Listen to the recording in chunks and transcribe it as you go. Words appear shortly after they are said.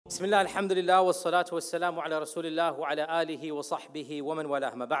Bismillah, alhamdulillah, wa salatu wa salamu ala rasulillah wa ala alihi wa sahbihi wa man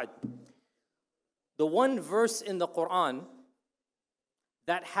walah ma ba'd. The one verse in the Quran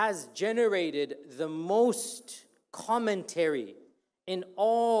that has generated the most commentary in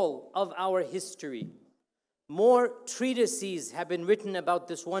all of our history. More treatises have been written about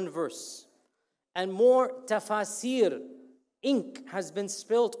this one verse, and more tafasir, ink has been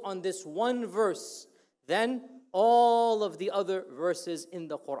spilt on this one verse than all of the other verses in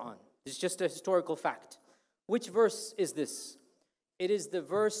the Quran. It's just a historical fact. Which verse is this? It is the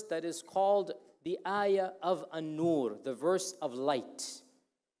verse that is called the ayah of An-Nur, the verse of light.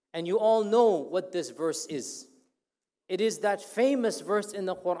 And you all know what this verse is. It is that famous verse in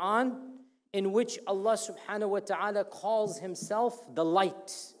the Quran in which Allah subhanahu wa ta'ala calls himself the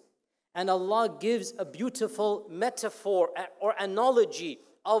light. And Allah gives a beautiful metaphor or analogy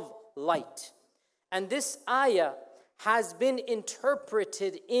of light. And this ayah has been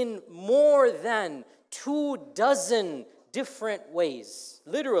interpreted in more than 24 different ways.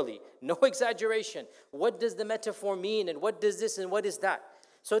 Literally, no exaggeration. What does the metaphor mean, and what does this and what is that?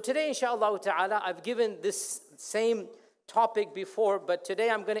 So today, inshallah ta'ala, I've given this same topic before, but today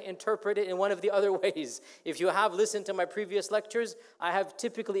I'm going to interpret it in one of the other ways. If you have listened to my previous lectures, I have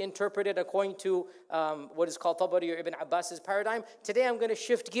typically interpreted according to what is called Tabari or Ibn Abbas's paradigm. Today I'm going to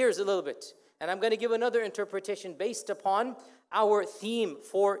shift gears a little bit, and I'm going to give another interpretation based upon our theme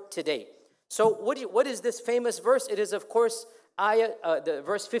for today. So what is this famous verse? It is, of course, the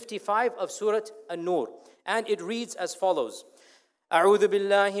verse 55 of Surah An-Nur. And it reads as follows. أعوذ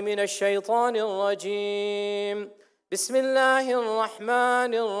بالله من الشيطان الرجيم بسم الله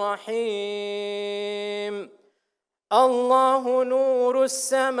الرحمن الرحيم الله نور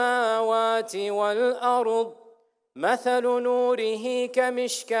السماوات والأرض مثل نوره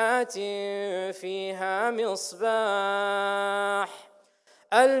كمشكاة فيها مصباح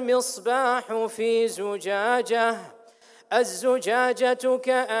المصباح في زجاجة الزجاجة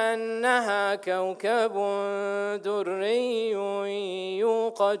كأنها كوكب دري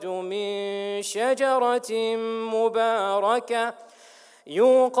يوقد من شجرة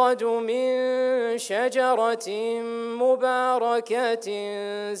مباركة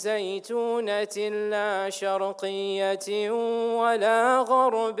زيتونة لا شرقية ولا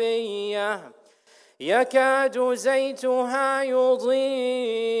غربية يكاد زيتها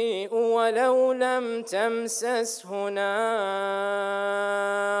يضيء ولو لم تمسسه نار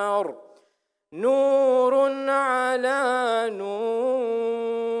نور على نور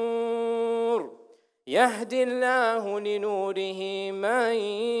يهدي الله لنوره من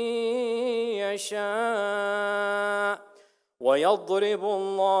يشاء ويضرب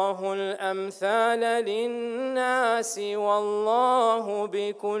الله الأمثال للناس والله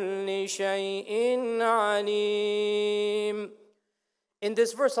بكل شيء عليم. In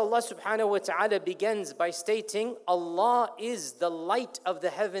this verse, Allah subhanahu wa ta'ala begins by stating, Allah is the light of the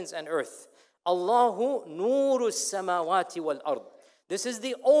heavens and earth. Allahu nuru samawati wal ard. This is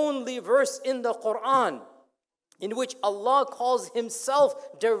the only verse in the Quran in which Allah calls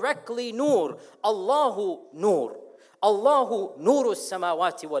himself directly Nur. Allahu Nur. Allahu nuru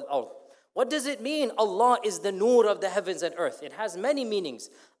samawati wal ard. What does it mean? Allah is the nur of the heavens and earth. It has many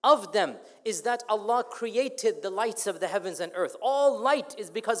meanings. Of them is that Allah created the lights of the heavens and earth. All light is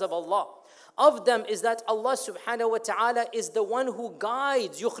because of Allah. Of them is that Allah subhanahu wa ta'ala is the one who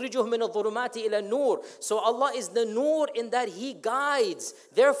guides. يُخْرِجُهُ مِنَ الظُّلُمَاتِ إِلَى النُّورِ. So Allah is the nur in that He guides.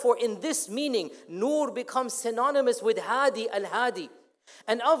 Therefore, in this meaning, nur becomes synonymous with hadi, al-hadi.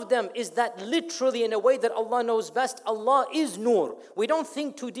 And of them is that literally, in a way that Allah knows best, Allah is Nur. We don't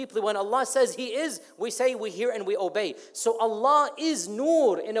think too deeply. When Allah says He is, we say we hear and we obey. So Allah is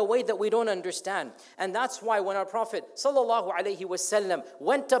Nur in a way that we don't understand. And that's why when our Prophet sallallahu alaihi wasallam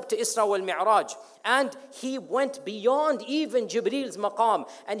went up to Isra wal Mi'raj, and he went beyond even Jibril's maqam,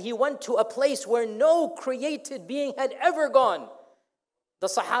 and he went to a place where no created being had ever gone. The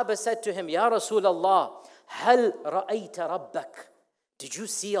Sahaba said to him, Ya Rasulullah, hal ra'ayta rabbak? Did you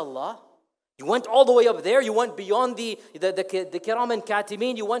see Allah? You went all the way up there. You went beyond the Kiram and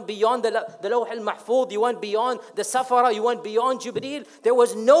Katibin. You went beyond the Lawh al-Mahfuz. You went beyond the Safara. You went beyond Jibreel. There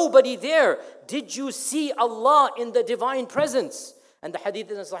was nobody there. Did you see Allah in the divine presence? And the hadith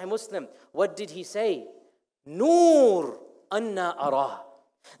is in Sahih Muslim. What did he say? Nur anna arah.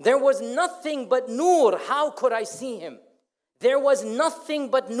 There was nothing but Nur. How could I see Him? There was nothing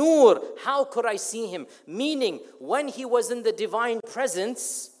but Nur. How could I see Him? Meaning, when he was in the divine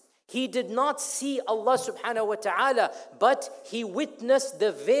presence, he did not see Allah subhanahu wa ta'ala, but he witnessed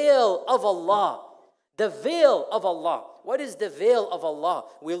the veil of Allah. The veil of Allah. What is the veil of Allah?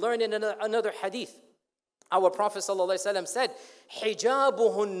 We learn in another hadith Our Prophet ﷺ said,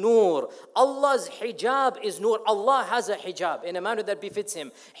 Hijabuhu nur. Allah's hijab is nur. Allah has a hijab in a manner that befits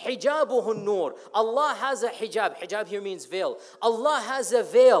Him. Hijabuhu nur. Allah has a hijab. Hijab here means veil. Allah has a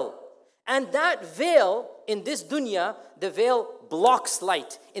veil. And that veil, in this dunya, the veil blocks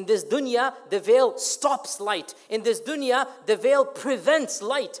light. In this dunya, the veil stops light. In this dunya, the veil prevents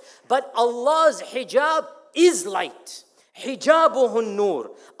light. But Allah's hijab is light. Hijabuhun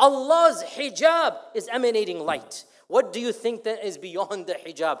nur. Allah's hijab is emanating light. What do you think that is beyond the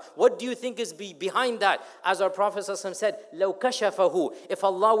hijab? What do you think is behind that? As our Prophet ﷺ said, لَوْ كَشَفَهُ. If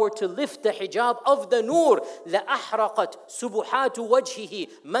Allah were to lift the hijab of the nur, لَأَحْرَقَتْ سُبُحَاتُ وَجْهِهِ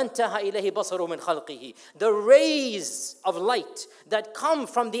مَنْتَهَا إِلَيْهِ بَصَرُ مِنْ خَلْقِهِ. The rays of light that come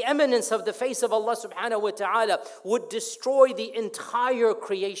from the eminence of the face of Allah subhanahu wa ta'ala would destroy the entire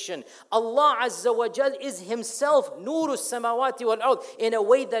creation. Allah Azza wa Jal is Himself Nuru samawati wal ard in a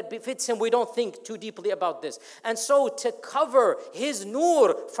way that befits Him. We don't think too deeply about this. And so to cover His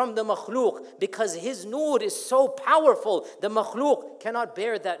nur from the makhluk, because His nur is so powerful, the makhluk cannot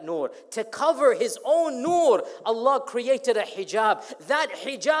bear that nur. To cover His own nur, Allah created a hijab. That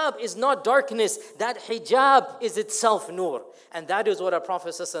hijab is not darkness. That hijab is itself nur. And that is what our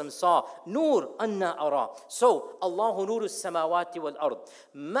Prophet ﷺ saw. Nur anna ara. So, Allahu nuru samawati wal ard.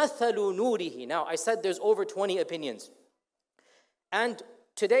 Mathalu nurihi. Now, I said there's over 20 opinions. And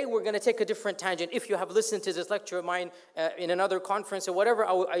today we're going to take a different tangent. If you have listened to this lecture of mine in another conference or whatever,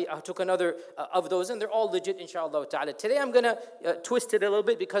 I took another of those, and they're all legit, inshallah ta'ala. Today I'm going to twist it a little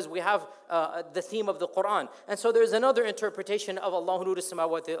bit because we have the theme of the Quran. And so there's another interpretation of Allahu nuru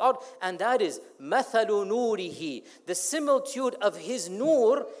samawati wal ard, and that is mathalu nurihi, the similitude of His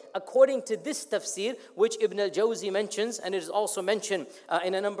nur, according to this tafsir, which Ibn al-Jawzi mentions, and it is also mentioned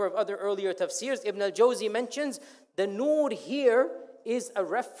in a number of other earlier tafsirs. Ibn al-Jawzi mentions the nur here is a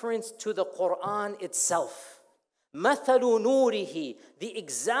reference to the Quran itself. Mathalu nurihi, the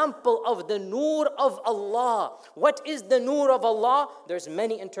example of the nur of Allah. What is the nur of Allah? There's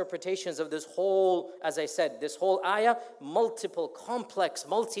many interpretations of this whole, as I said, this whole ayah, multiple, complex,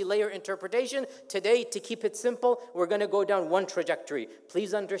 multi-layer interpretation. Today, to keep it simple, we're going to go down one trajectory.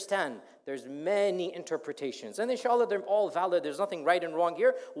 Please understand, there's many interpretations. And inshallah, they're all valid. There's nothing right and wrong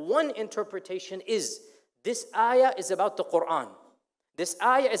here. One interpretation is, this ayah is about the Quran. This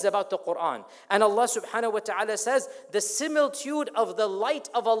ayah is about the Quran. And Allah subhanahu wa ta'ala says, the similitude of the light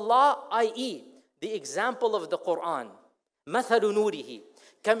of Allah, i.e., the example of the Quran. مَثَلُ نُورِهِ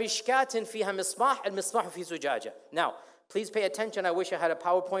كَمِشْكَاتٍ فِيهَا مِصْبَاحٍ الْمِصْبَاحُ فِي زُجَاجَةٍ. Now, please pay attention. I wish I had a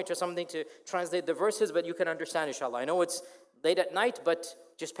PowerPoint or something to translate the verses, but you can understand, inshallah. I know it's late at night, but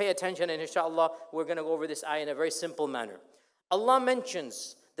just pay attention, and inshallah, we're going to go over this ayah in a very simple manner. Allah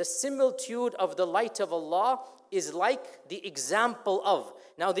mentions the similitude of the light of Allah is like the example of.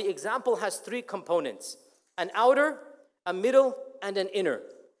 Now the example has three components: an outer, a middle, and an inner.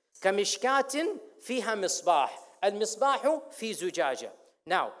 كَمِشْكَاتٍ فِيهَا مِصْبَاحٍ الْمِصْبَاحُ فِي زُجَاجَةٍ.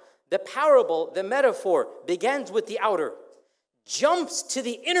 Now, the parable, the metaphor, begins with the outer, jumps to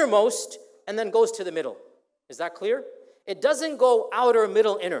the innermost, and then goes to the middle. Is that clear? It doesn't go outer,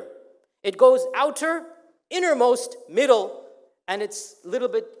 middle, inner. It goes outer, innermost, middle, and it's a little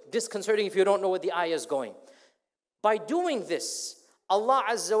bit disconcerting if you don't know where the ayah is going. By doing this, Allah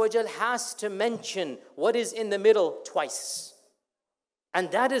Azza wa Jal has to mention what is in the middle twice. And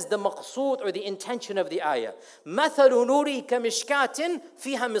that is the maqsood or the intention of the ayah. مَثَلُ نُورِي كَمِشْكَاتٍ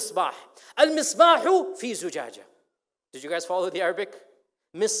فِيهَا مِصْبَاحٍ الْمِصْبَاحُ فِي زُجَاجَةٍ. Did you guys follow the Arabic?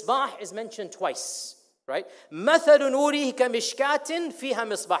 Misbah is mentioned twice, right? مَثَلُ نُورِهِ كَمِشْكَاتٍ فِيهَا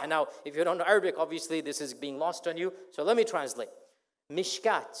مِصْبَاحٍ. Now, if you don't know Arabic, obviously this is being lost on you. So let me translate.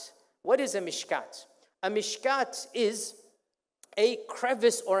 Mishkat. What is a mishkat? A mishkat is a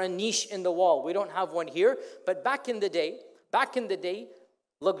crevice or a niche in the wall. We don't have one here, but back in the day,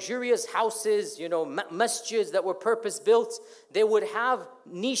 luxurious houses, masjids that were purpose-built, they would have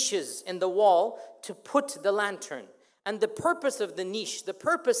niches in the wall to put the lantern. And the purpose of the niche, the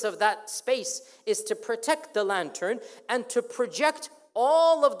purpose of that space is to protect the lantern and to project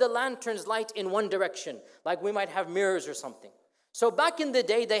all of the lantern's light in one direction, like we might have mirrors or something. So back in the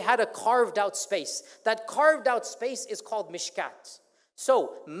day, they had a carved out space. That carved out space is called mishkat.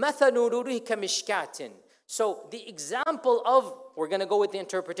 So, مَثَلُ نُورِهِ كَمِشْكَاتٍ. So the example of, we're going to go with the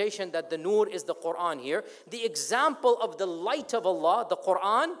interpretation that the nur is the Quran here. The example of the light of Allah, the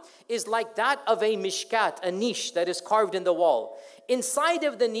Quran, is like that of a mishkat, a niche that is carved in the wall. Inside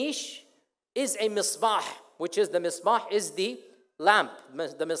of the niche is a misbah, which is the misbah is the lamp.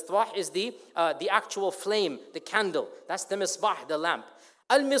 The misbah is the actual flame, the candle. That's the misbah, the lamp.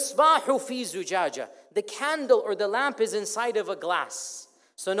 Al-misbahu fi zujaja. The candle or the lamp is inside of a glass.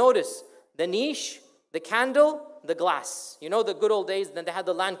 So notice, the niche The candle, the glass. You know the good old days, then they had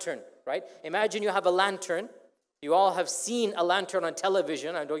the lantern, right? Imagine you have a lantern. You all have seen a lantern on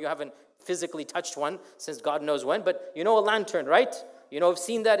television. I know you haven't physically touched one since God knows when, but you know a lantern, right? You know, I've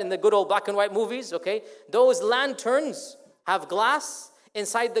seen that in the good old black and white movies, okay? Those lanterns have glass.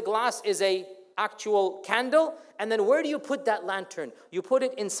 Inside the glass is a actual candle. And then where do you put that lantern? You put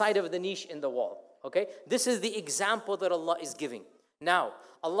it inside of the niche in the wall, okay? This is the example that Allah is giving. Now,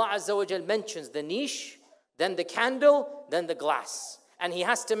 Allah Azza wa Jal mentions the niche, then the candle, then the glass. And He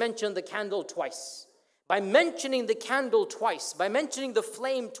has to mention the candle twice. By mentioning the candle twice, by mentioning the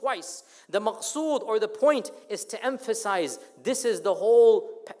flame twice, the maqsood or the point is to emphasize this is the whole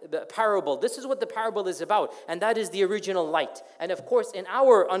parable. This is what the parable is about, and that is the original light. And of course, in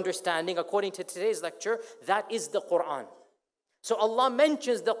our understanding, according to today's lecture, that is the Quran. So Allah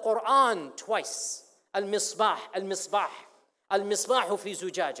mentions the Quran twice. Al-Misbah, Al-Misbah, Al-Misbahu fi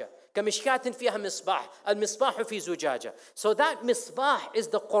zujaja. كمشكاة فيها مصباح المصباح في زجاجة. So that misbah is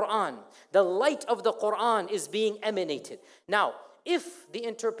the Quran. The light of the Quran is being emanated. Now, if the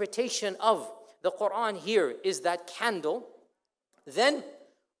interpretation of the Quran here is that candle, then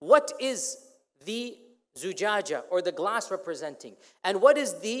what is the zujaja or the glass representing? And what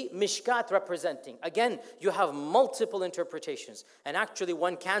is the mishkat representing? Again, you have multiple interpretations. And actually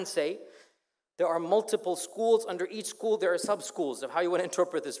one can say, there are multiple schools. Under each school, there are sub-schools of how you want to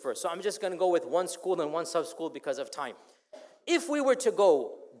interpret this verse. So I'm just going to go with one school and one sub-school because of time. If we were to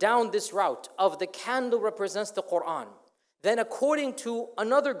go down this route of the candle represents the Quran, then according to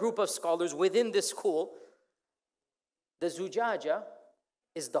another group of scholars within this school, the zujaja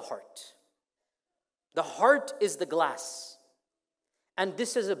is the heart. The heart is the glass. And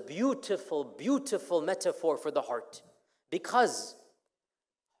this is a beautiful, beautiful metaphor for the heart. Because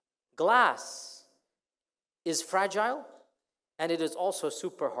glass is fragile and it is also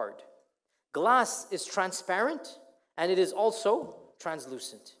super hard. Glass is transparent and it is also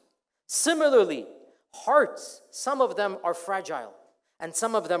translucent. Similarly, hearts, some of them are fragile and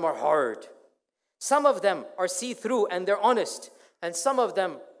some of them are hard. Some of them are see-through and they're honest, and some of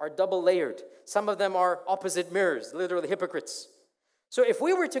them are double-layered. Some of them are opposite mirrors, literally hypocrites. So if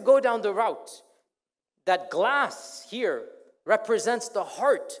we were to go down the route that glass here represents the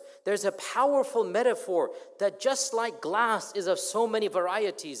heart, there's a powerful metaphor that just like glass is of so many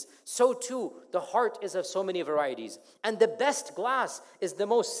varieties, so too the heart is of so many varieties. And the best glass is the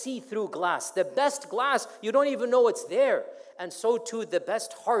most see-through glass. The best glass, you don't even know it's there. And so too the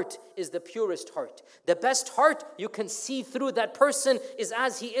best heart is the purest heart. The best heart, you can see through that person is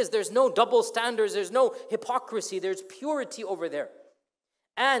as he is. There's no double standards, there's no hypocrisy, there's purity over there.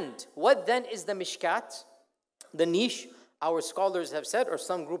 And what then is the mishkat? The niche, our scholars have said, or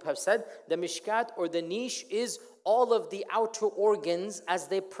some group have said, the mishkat or the niche is all of the outer organs as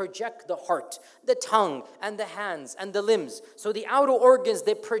they project the heart, the tongue and the hands and the limbs. So the outer organs,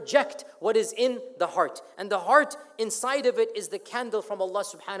 they project what is in the heart. And the heart, inside of it is the candle from Allah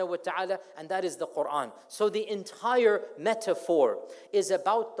subhanahu wa ta'ala, and that is the Quran. So the entire metaphor is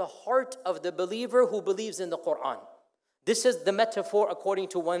about the heart of the believer who believes in the Quran. This is the metaphor according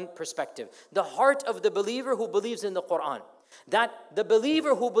to one perspective. The heart of the believer who believes in the Quran. That the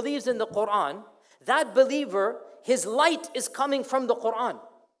believer who believes in the Quran, that believer, his light is coming from the Quran.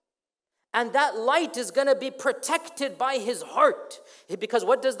 And that light is going to be protected by his heart. Because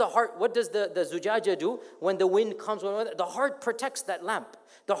what does the heart, what does the zujaja do when the wind comes? The heart protects that lamp.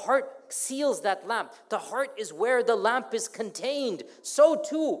 The heart seals that lamp. The heart is where the lamp is contained. So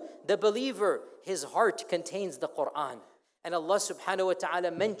too, the believer, his heart contains the Quran. And Allah subhanahu wa ta'ala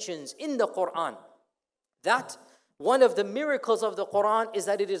mentions in the Quran that one of the miracles of the Quran is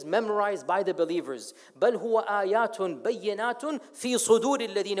that it is memorized by the believers. بَلْ هُوَ آيَاتٌ بَيِّنَاتٌ فِي صُدُورِ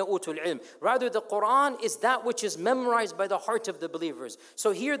الَّذِينَ أُوتُوا الْعِلْمِ. Rather, the Quran is that which is memorized by the heart of the believers.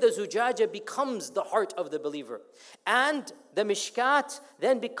 So here the zujaja becomes the heart of the believer. And the mishkat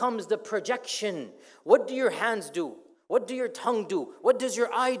then becomes the projection. What do your hands do? What do your tongue do? What does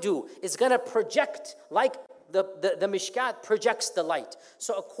your eye do? It's going to project like the mishkat projects the light.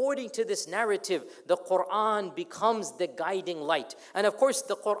 So according to this narrative, the Quran becomes the guiding light. And of course,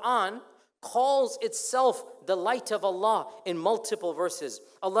 the Quran calls itself the light of Allah in multiple verses.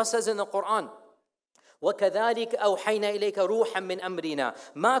 Allah says in the Quran, وَكَذَلِكَ أَوْحَيْنَا إِلَيْكَ رُوحًا مِّنْ أَمْرِنَا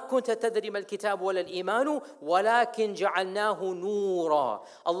مَا كُنْتَ تَدْرِي مَا الْكِتَابُ وَلَا الْإِيمَانُ وَلَكِنْ جَعَلْنَاهُ نُورًا.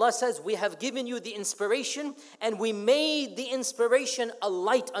 Allah says, we have given you the inspiration and we made the inspiration a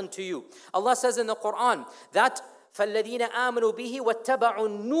light unto you. Allah says in the Quran that فَالَّذِينَ آمَنُوا بِهِ وَاتَّبَعُوا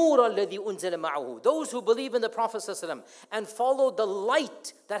النُّورَ الَّذِي أُنزِلَ مَعَهُ. Those who believe in the Prophet ﷺ and follow the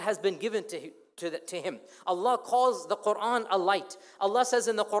light that has been given to to him. Allah calls the Quran a light. Allah says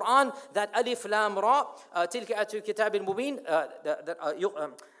in the Quran that Alif Lam Ra, تلك آيات الكتاب المبين,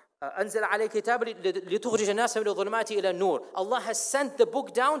 أنزل عليه كتاب لتخرج الناس من الظلمات إلى النور. Allah has sent the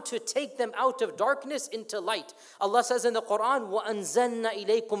book down to take them out of darkness into light. Allah says in the Quran, وَأَنزَلْنَا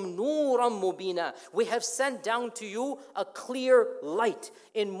إِلَيْكُمْ نُورًا مُبِينًا. We have sent down to you a clear light.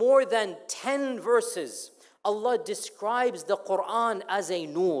 In more than 10 verses, Allah describes the Quran as a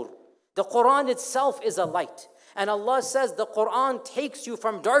nur. The Quran itself is a light. And Allah says the Quran takes you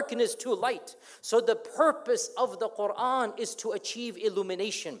from darkness to light. So the purpose of the Quran is to achieve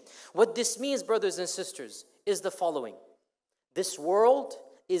illumination. What this means, brothers and sisters, is the following. This world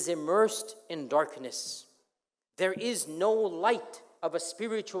is immersed in darkness. There is no light of a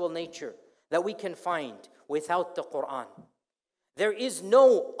spiritual nature that we can find without the Quran. There is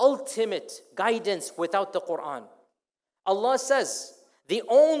no ultimate guidance without the Quran. Allah says, the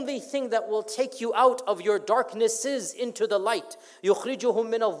only thing that will take you out of your darknesses into the light, يُخْرِجُهُم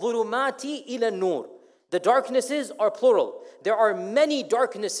مِّنَ الظُّلُمَاتِ إِلَى النُّورِ. The darknesses are plural. There are many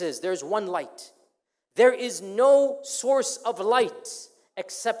darknesses. There's one light. There is no source of light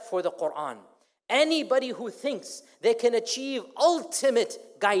except for the Quran. Anybody who thinks they can achieve ultimate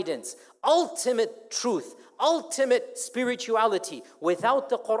guidance, ultimate truth, ultimate spirituality without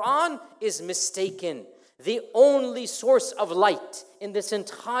the Quran is mistaken. The only source of light in this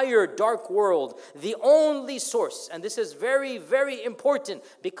entire dark world, the only source, and this is very, very important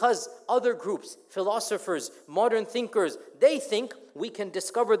because other groups, philosophers, modern thinkers, they think we can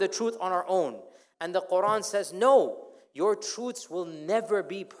discover the truth on our own. And the Quran says, no, your truths will never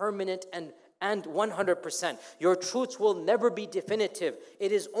be permanent and 100%. Your truths will never be definitive.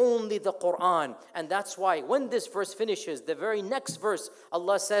 It is only the Quran. And that's why when this verse finishes, the very next verse,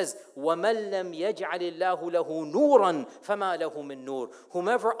 Allah says, وَمَن لَّمْ يَجْعَلِ اللَّهُ لَهُ نُورًا فَمَا لَهُ مِن نُور.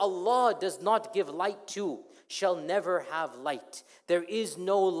 Whomever Allah does not give light to shall never have light. There is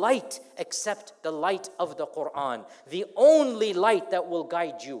no light except the light of the Quran. The only light that will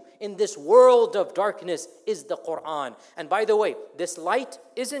guide you in this world of darkness is the Quran. And by the way, this light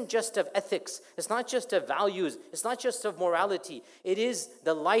isn't just of ethics. It's not just of values. It's not just of morality. It is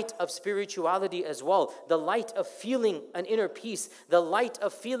the light of spirituality as well. The light of feeling an inner peace. The light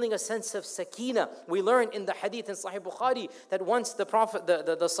of feeling a sense of sakina. We learn in the hadith in Sahih Bukhari that once the Prophet,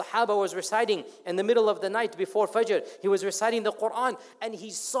 the Sahaba was reciting in the middle of the night before Fajr, he was reciting the Quran and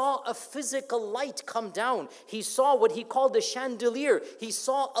he saw a physical light come down. He saw what he called a chandelier. He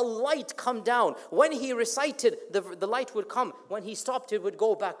saw a light come down. When he recited, the light would come. When he stopped, it would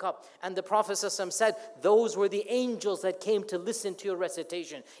go back up. And the Prophet ﷺ said, those were the angels that came to listen to your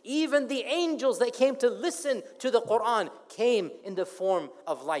recitation. Even the angels that came to listen to the Quran came in the form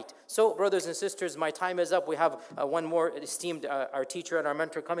of light. So, brothers and sisters, my time is up. We have one more esteemed, our teacher and our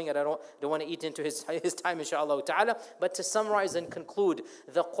mentor coming, and I don't want to eat into his time, inshallah ta'ala. But to summarize and conclude,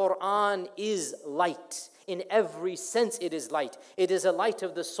 the Quran is light. In every sense it is light. It is a light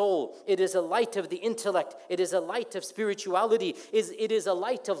of the soul. It is a light of the intellect. It is a light of spirituality. It is a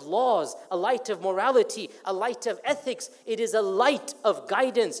light of laws, a light of morality, a light of ethics. It is a light of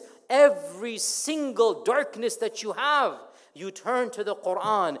guidance. Every single darkness that you have, you turn to the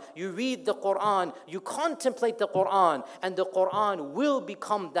Quran, you read the Quran, you contemplate the Quran, and the Quran will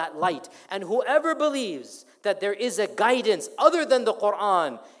become that light. And whoever believes that there is a guidance other than the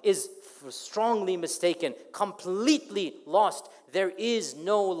Quran is strongly mistaken, completely lost. There is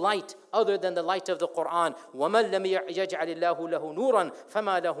no light other than the light of the Quran. وَمَن لَّمْ يَجْعَلِ اللَّهُ لَهُ نُورًا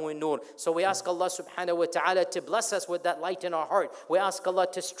فَمَا لَهُ مِن نُور. So we ask Allah subhanahu wa ta'ala to bless us with that light in our heart. We ask Allah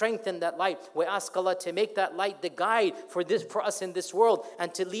to strengthen that light. We ask Allah to make that light the guide for us in this world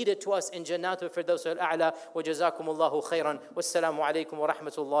and to lead it to us in Jannatul Firdaus al-A'la. وَجَزَاكُمُ اللَّهُ خَيْرًا. وَالسَّلَامُ عَلَيْكُمْ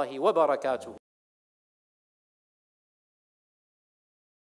وَرَحْمَةُ اللَّهِ وَبَرَكَاتُهُ.